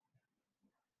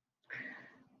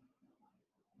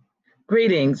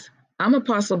Greetings. I'm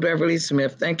Apostle Beverly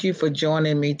Smith. Thank you for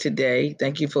joining me today.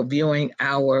 Thank you for viewing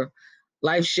our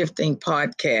life shifting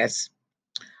podcast.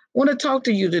 I want to talk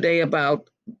to you today about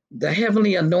the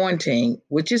heavenly anointing,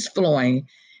 which is flowing,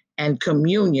 and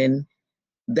communion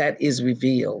that is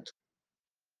revealed.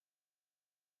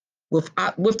 With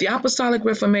the apostolic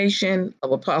reformation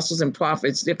of apostles and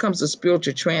prophets, there comes a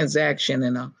spiritual transaction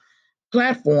and a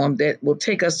platform that will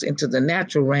take us into the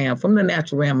natural realm, from the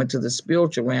natural realm into the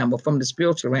spiritual realm, or from the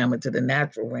spiritual realm into the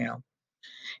natural realm.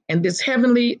 And this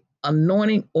heavenly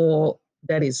anointing oil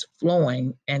that is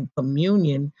flowing and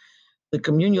communion, the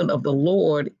communion of the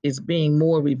Lord is being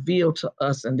more revealed to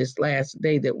us in this last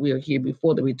day that we are here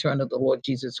before the return of the Lord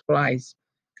Jesus Christ.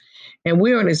 And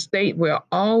we're in a state where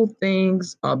all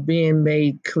things are being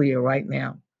made clear right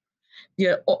now.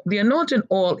 The anointing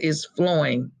oil is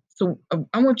flowing. So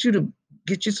I want you to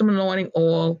get you some anointing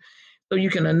oil so you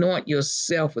can anoint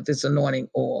yourself with this anointing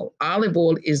oil. Olive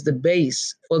oil is the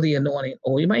base for the anointing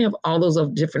oil. You might have all those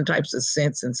of different types of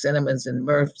scents and cinnamons and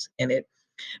myrrhs in it,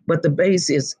 but the base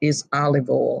is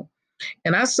olive oil.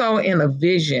 And I saw in a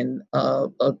vision,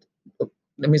 let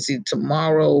me see,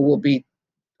 tomorrow will be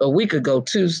a week ago,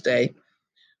 Tuesday,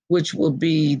 which will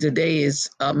be, today is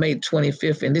May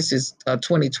 25th, and this is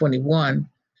 2021.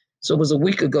 So it was a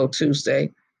week ago,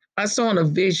 Tuesday. I saw in a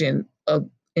vision of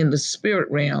in the spirit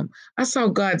realm, I saw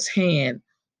God's hand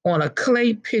on a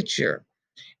clay pitcher,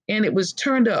 and it was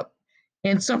turned up,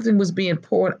 and something was being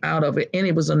poured out of it, and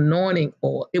it was anointing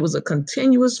oil. It was a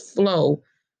continuous flow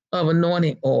of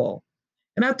anointing oil.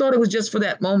 And I thought it was just for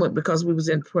that moment because we was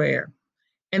in prayer.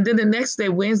 And then the next day,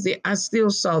 Wednesday, I still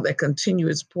saw that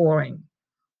continuous pouring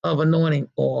of anointing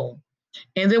oil.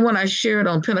 And then when I shared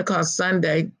on Pentecost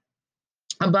Sunday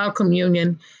about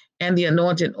communion and the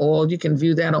anointing oil, you can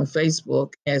view that on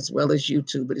Facebook as well as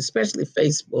YouTube, but especially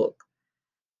Facebook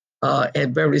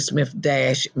at Beverly Smith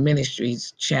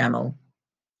Ministries channel.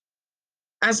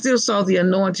 I still saw the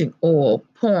anointing oil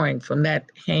pouring from that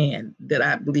hand that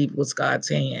I believe was God's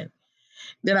hand.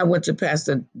 Then I went to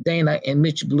Pastor Dana and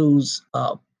Mitch Blue's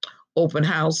open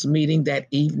house meeting that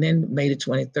evening, May the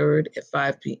 23rd at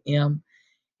 5 p.m.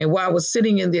 And while I was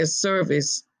sitting in their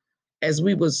service, as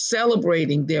we were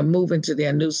celebrating their move into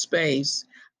their new space,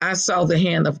 I saw the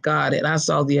hand of God and I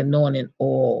saw the anointing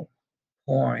oil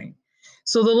pouring.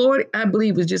 So the Lord, I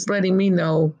believe, was just letting me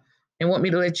know and want me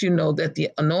to let you know that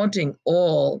the anointing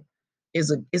oil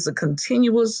is a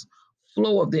continuous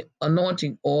flow of the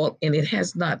anointing oil, and it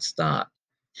has not stopped.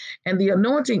 And the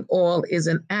anointing oil is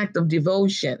an act of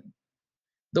devotion.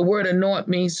 The word anoint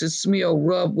means to smear or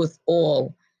rub with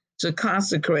oil, to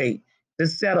consecrate, to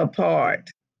set apart,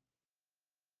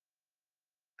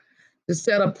 to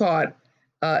set apart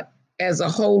uh, as a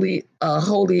holy,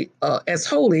 as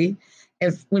holy.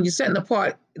 And when you're setting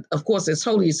apart, of course, as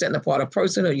holy, you're setting apart a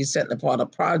person or you're setting apart a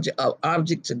project,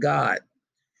 object to God.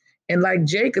 And like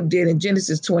Jacob did in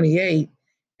Genesis 28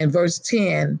 and verse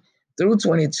 10 through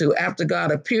 22, after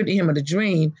God appeared to him in a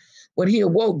dream, when he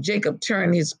awoke, Jacob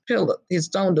turned his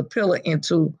stone to pillar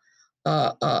into,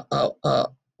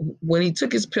 when he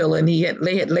took his pillar and he had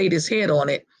laid his head on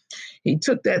it, he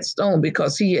took that stone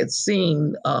because he had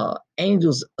seen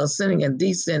angels ascending and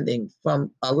descending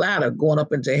from a ladder going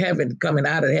up into heaven, coming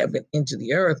out of heaven into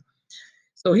the earth.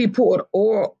 So he poured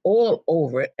oil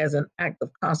over it as an act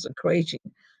of consecration,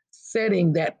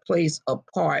 setting that place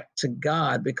apart to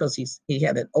God because he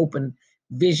had an open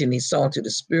vision. He saw into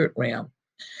the spirit realm.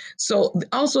 So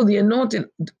also the anointing,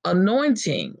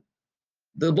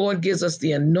 the Lord gives us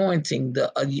the anointing,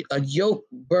 a yoke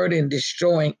burden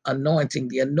destroying anointing.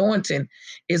 The anointing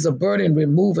is a burden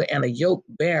remover and a yoke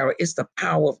bearer. It's the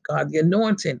power of God. The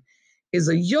anointing is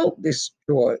a yoke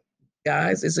destroyer,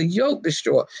 guys. It's a yoke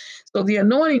destroyer. So the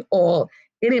anointing oil,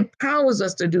 it empowers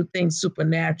us to do things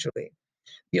supernaturally.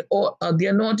 The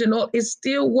anointing oil is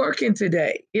still working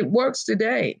today. It works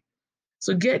today.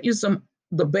 So get you some,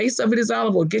 the base of it is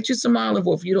olive oil. Get you some olive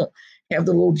oil. If you don't have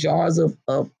the little jars of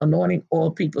anointing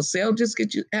oil people sell, just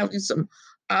have you some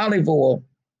olive oil.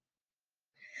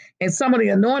 And some of the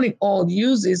anointing oil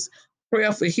uses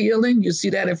prayer for healing. You see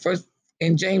that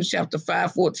in James chapter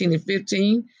 5, 14 and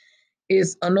 15.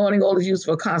 Is anointing oil is used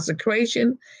for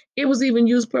consecration. It was even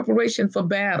used preparation for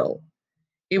battle.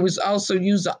 It was also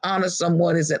used to honor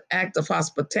someone as an act of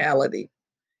hospitality.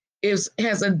 It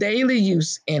has a daily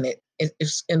use in it,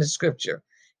 in the scripture.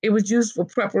 It was used for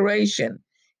preparation.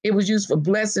 It was used for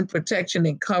blessing, protection,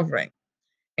 and covering.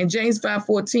 And James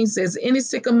 5:14 says, any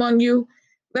sick among you,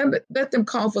 let them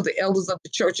call for the elders of the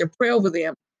church and pray over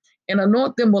them and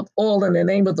anoint them with oil in the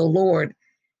name of the Lord.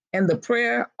 And the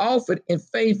prayer offered in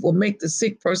faith will make the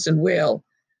sick person well.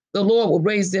 The Lord will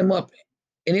raise them up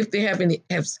And if they have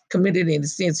committed any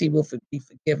sins, he will be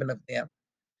forgiven of them.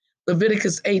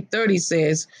 Leviticus 8:30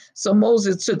 says, so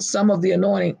Moses took some of the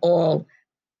anointing oil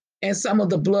and some of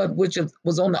the blood which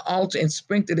was on the altar and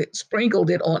sprinkled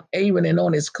it on Aaron and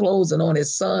on his clothes and on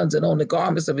his sons and on the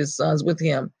garments of his sons with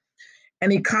him.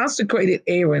 And he consecrated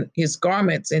Aaron, his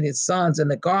garments, and his sons,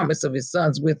 and the garments of his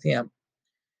sons with him.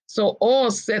 So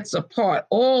all sets apart,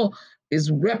 all is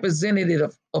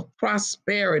representative of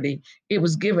prosperity. It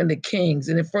was given to kings.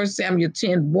 And in 1 Samuel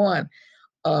 10:1,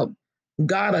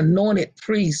 God anointed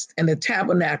priests and the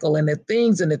tabernacle and the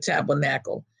things in the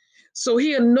tabernacle. So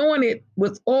he anointed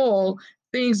with all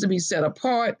things to be set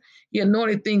apart. He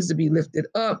anointed things to be lifted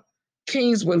up.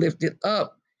 Kings were lifted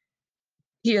up.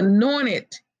 He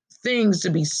anointed things to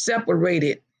be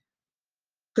separated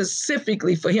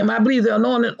specifically for him. I believe the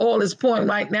anointing oil is pouring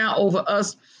right now over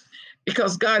us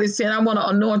because God is saying, I want to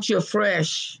anoint you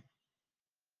afresh.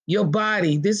 Your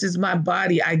body, this is my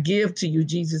body I give to you,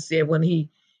 Jesus said when he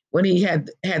had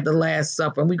the Last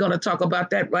Supper. And we're going to talk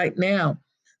about that right now.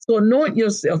 So anoint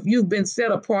yourself. You've been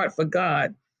set apart for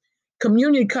God.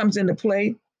 Communion comes into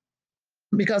play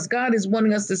because God is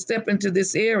wanting us to step into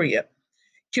this area.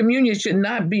 Communion should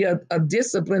not be a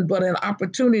discipline, but an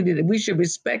opportunity that we should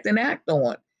respect and act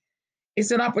on.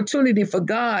 It's an opportunity for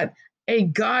God, a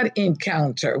God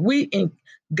encounter.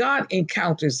 God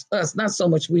encounters us, not so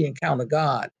much we encounter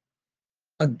God.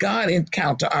 A God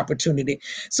encounter opportunity.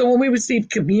 So when we receive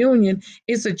communion,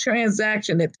 it's a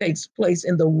transaction that takes place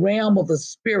in the realm of the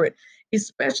spirit,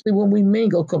 especially when we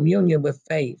mingle communion with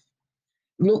faith.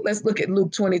 Let's look at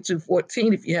Luke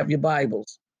 22:14 if you have your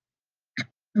Bibles.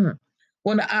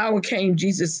 When the hour came,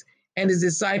 Jesus and his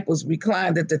disciples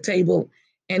reclined at the table,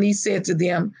 and he said to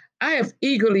them, I have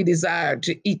eagerly desired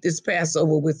to eat this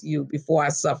Passover with you before I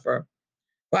suffer.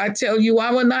 For I tell you,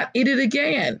 I will not eat it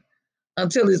again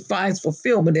until it finds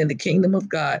fulfillment in the kingdom of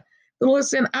God. The Lord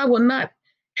said, I will not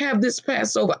have this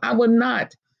Passover. I will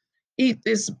not eat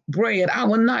this bread. I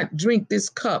will not drink this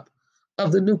cup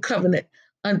of the new covenant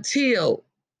until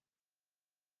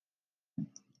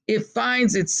it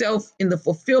finds itself in the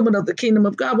fulfillment of the kingdom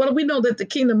of God. Well, we know that the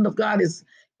kingdom of God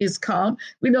is come.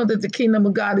 We know that the kingdom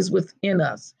of God is within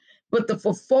us. But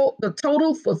the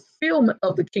total fulfillment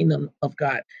of the kingdom of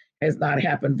God has not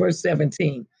happened. Verse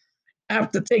 17,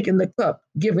 after taking the cup,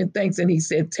 giving thanks, and he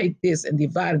said, take this and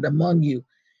divide it among you.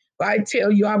 For I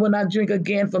tell you, I will not drink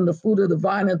again from the fruit of the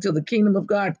vine until the kingdom of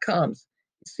God comes.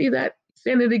 You see that?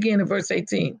 Send it again in verse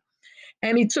 18.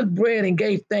 And he took bread and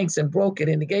gave thanks and broke it,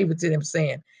 and he gave it to them,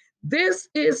 saying, this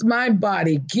is my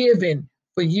body given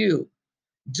for you.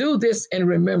 Do this in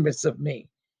remembrance of me.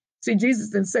 See, Jesus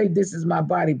didn't say, this is my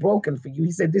body broken for you.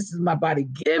 He said, this is my body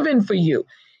given for you.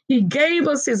 He gave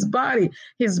us his body.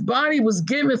 His body was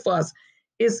given for us.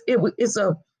 It's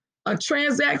a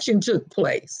transaction took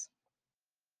place.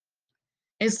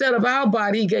 Instead of our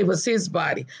body, he gave us his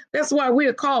body. That's why we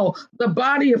are called the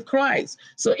body of Christ.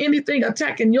 So anything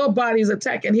attacking your body is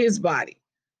attacking his body.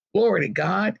 Glory to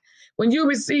God. When you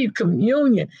receive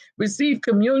communion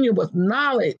with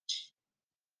knowledge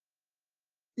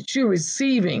that you're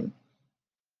receiving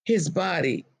his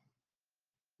body.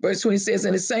 Verse 20 says,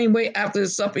 in the same way, after the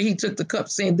supper, he took the cup,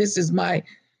 saying, this is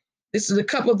the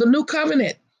cup of the new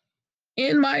covenant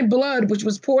in my blood, which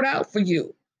was poured out for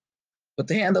you. But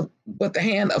the hand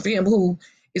of him who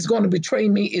is going to betray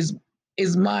me is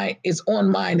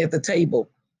on mine at the table.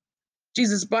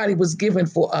 Jesus' body was given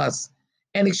for us.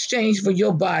 In exchange for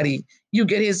your body, you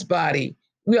get his body.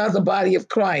 We are the body of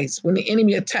Christ. When the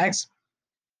enemy attacks,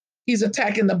 he's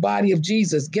attacking the body of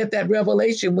Jesus. Get that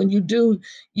revelation. When you do,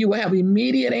 you will have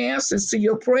immediate answers to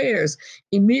your prayers,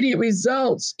 immediate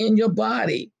results in your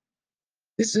body.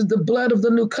 This is the blood of the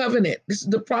new covenant. This is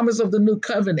the promise of the new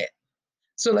covenant.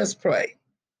 So let's pray.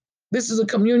 This is a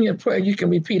communion prayer you can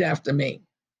repeat after me.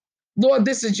 Lord,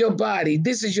 this is your body.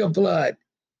 This is your blood.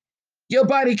 Your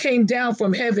body came down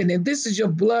from heaven, and this is your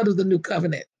blood of the new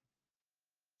covenant.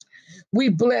 We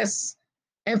bless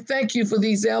and thank you for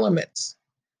these elements.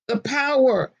 The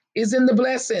power is in the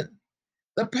blessing,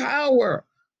 the power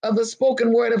of the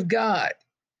spoken word of God.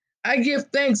 I give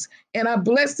thanks and I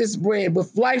bless this bread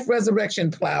with life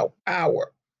resurrection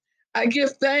power. I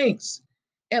give thanks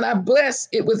and I bless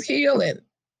it with healing.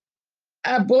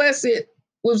 I bless it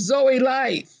with Zoe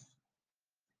life.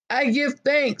 I give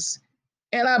thanks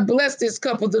and I bless this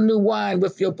cup of the new wine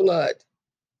with your blood.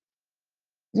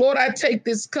 Lord, I take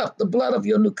this cup, the blood of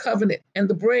your new covenant, and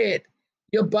the bread,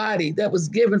 your body that was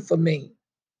given for me.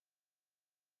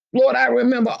 Lord, I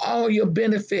remember all your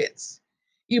benefits.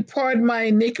 You pardoned my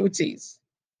iniquities.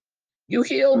 You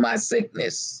healed my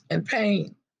sickness and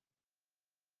pain.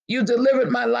 You delivered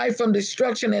my life from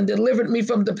destruction and delivered me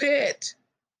from the pit.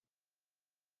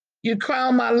 You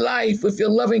crown my life with your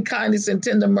loving kindness and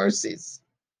tender mercies.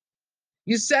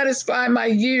 You satisfy my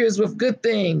years with good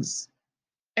things,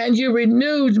 and you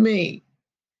renewed me.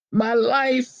 My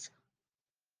life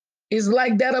is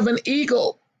like that of an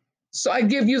eagle. So I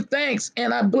give you thanks,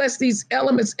 and I bless these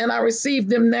elements, and I receive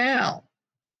them now.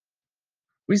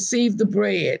 Receive the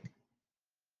bread,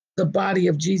 the body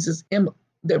of Jesus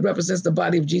that represents the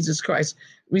body of Jesus Christ.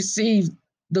 Receive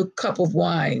the cup of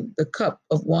wine,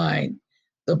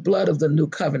 the blood of the new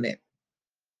covenant.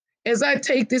 As I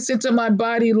take this into my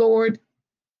body, Lord,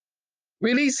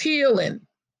 release healing,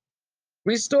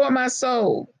 restore my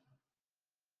soul,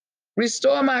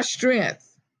 restore my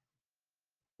strength,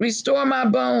 restore my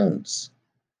bones,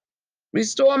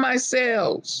 restore my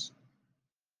cells,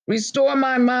 restore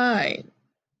my mind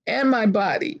and my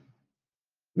body.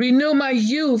 Renew my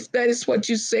youth. That is what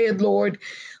you said, Lord.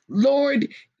 Lord,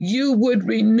 you would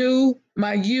renew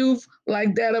my youth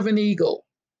like that of an eagle.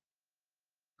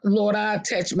 Lord, I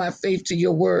attach my faith to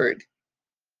your word.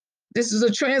 This is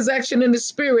a transaction in the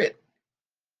spirit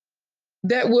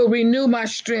that will renew my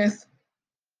strength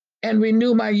and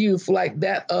renew my youth like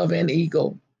that of an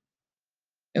eagle.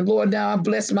 And Lord, now I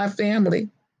bless my family,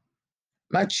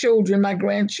 my children, my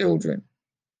grandchildren,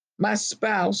 my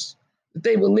spouse, that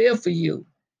they will live for you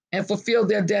and fulfill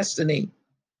their destiny.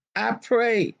 I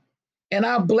pray and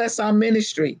I'll bless our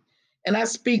ministry and I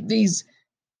speak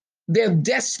their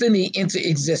destiny into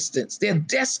existence,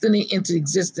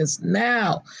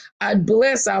 now. I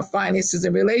bless our finances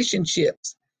and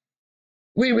relationships.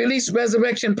 We release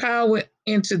resurrection power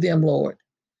into them, Lord.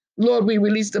 Lord, we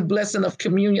release the blessing of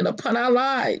communion upon our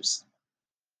lives.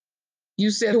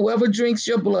 You said, whoever drinks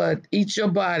your blood, eats your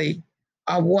body,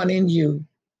 are one in you.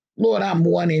 Lord, I'm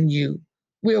one in you.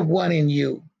 We're one in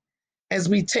you. As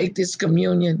we take this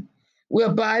communion, we're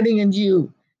abiding in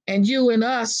you and you in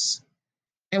us.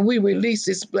 And we release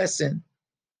this blessing.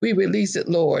 We release it,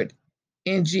 Lord,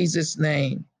 in Jesus'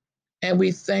 name. And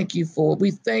we thank you for it.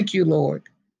 We thank you, Lord.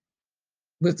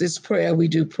 With this prayer, we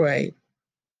do pray.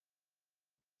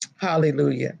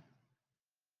 Hallelujah.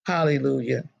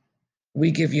 Hallelujah. We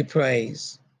give you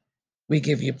praise. We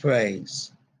give you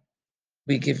praise.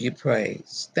 We give you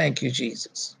praise. Thank you,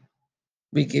 Jesus.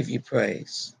 We give you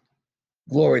praise.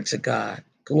 Glory to God.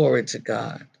 Glory to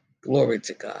God. Glory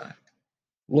to God.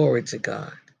 Glory to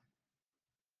God.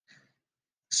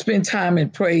 Spend time in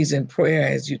praise and prayer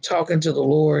as you're talking to the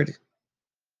Lord.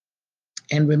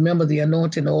 And remember, the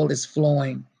anointing oil is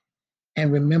flowing.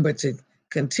 And remember to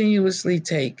continuously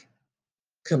take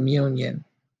communion.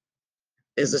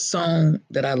 There's a song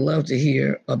that I love to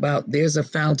hear about, there's a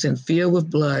fountain filled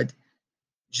with blood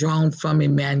drawn from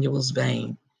Emmanuel's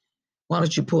vein. Why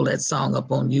don't you pull that song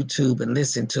up on YouTube and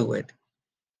listen to it?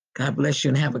 God bless you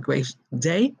and have a great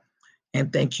day.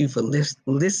 And thank you for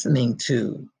listening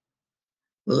to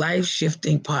Life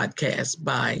Shifting Podcast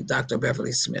by Dr.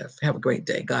 Beverly Smith. Have a great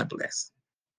day. God bless.